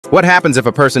What happens if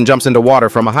a person jumps into water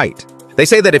from a height? They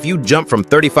say that if you jump from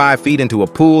 35 feet into a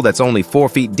pool that's only 4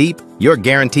 feet deep, you're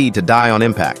guaranteed to die on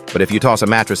impact. But if you toss a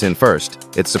mattress in first,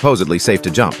 it's supposedly safe to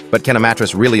jump. But can a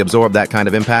mattress really absorb that kind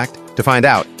of impact? To find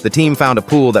out, the team found a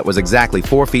pool that was exactly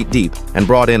 4 feet deep and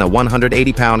brought in a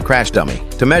 180-pound crash dummy.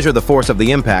 To measure the force of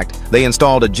the impact, they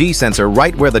installed a G-sensor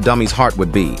right where the dummy's heart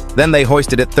would be. Then they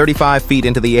hoisted it 35 feet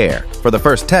into the air. For the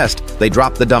first test, they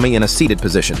dropped the dummy in a seated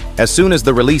position. As soon as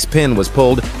the release pin was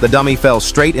pulled, the dummy fell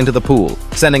straight into the pool,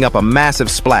 sending up a massive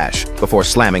splash before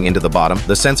slamming into the bottom.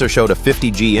 The sensor showed a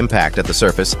 50 G impact at the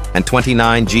surface and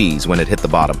 29 Gs when it hit the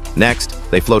bottom. Next,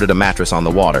 they floated a mattress on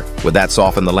the water. Would that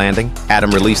soften the landing?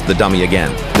 Adam released the dummy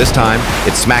again. This time,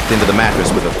 it smacked into the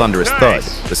mattress with a thunderous thud.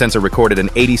 The sensor recorded an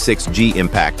 86 G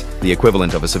impact, the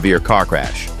equivalent of a severe car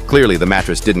crash. Clearly, the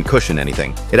mattress didn't cushion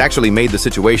anything. It actually made the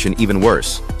situation even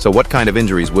worse. So what kind of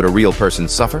injuries would a real person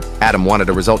suffer? Adam wanted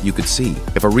a result you could see.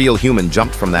 If a real human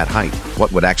jumped from that height,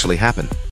 what would actually happen?